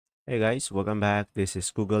Hey guys, welcome back. This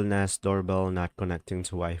is Google Nest Doorbell not connecting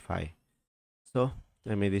to Wi-Fi. So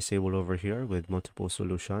I may disable over here with multiple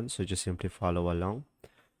solutions, so just simply follow along.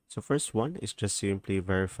 So first one is just simply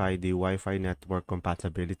verify the Wi-Fi network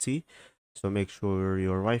compatibility. So make sure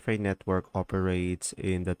your Wi-Fi network operates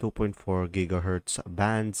in the 2.4 gigahertz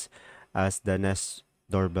bands, as the Nest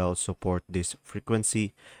Doorbell support this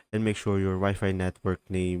frequency, and make sure your Wi-Fi network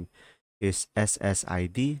name is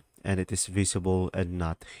SSID and it is visible and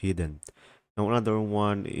not hidden. Now another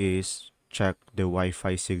one is check the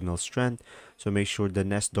Wi-Fi signal strength. So make sure the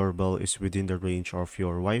Nest Doorbell is within the range of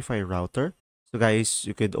your Wi-Fi router. So guys,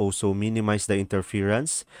 you could also minimize the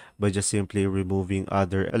interference by just simply removing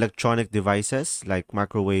other electronic devices like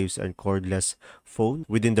microwaves and cordless phone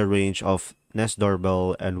within the range of Nest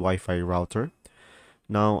Doorbell and Wi-Fi router.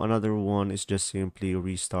 Now another one is just simply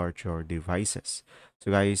restart your devices.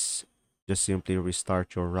 So guys, just simply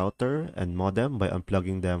restart your router and modem by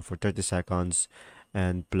unplugging them for 30 seconds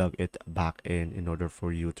and plug it back in order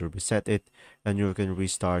for you to reset it. And you can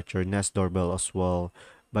restart your Nest Doorbell as well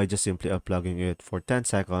by just simply unplugging it for 10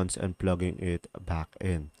 seconds and plugging it back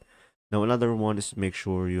in. Now another one is make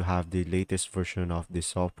sure you have the latest version of the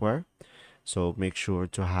software. So make sure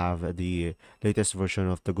to have the latest version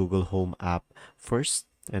of the Google Home app first.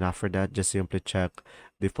 And after that, just simply check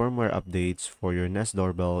the firmware updates for your Nest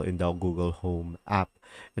Doorbell in the Google Home app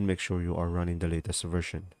and make sure you are running the latest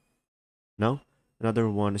version. Now, another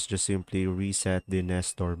one is just simply reset the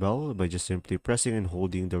Nest Doorbell by just simply pressing and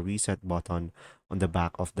holding the reset button on the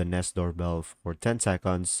back of the Nest Doorbell for 10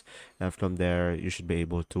 seconds. And from there, you should be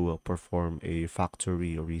able to perform a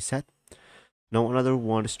factory reset. Now, another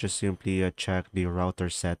one is just simply check the router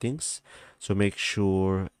settings. So make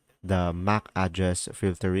sure the MAC address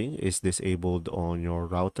filtering is disabled on your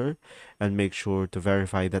router, and make sure to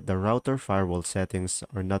verify that the router firewall settings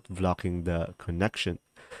are not blocking the connection.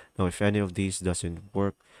 Now, if any of these doesn't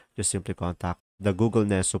work, just simply contact the Google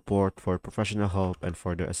Nest support for professional help and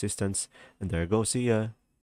further assistance. And there you go. See ya.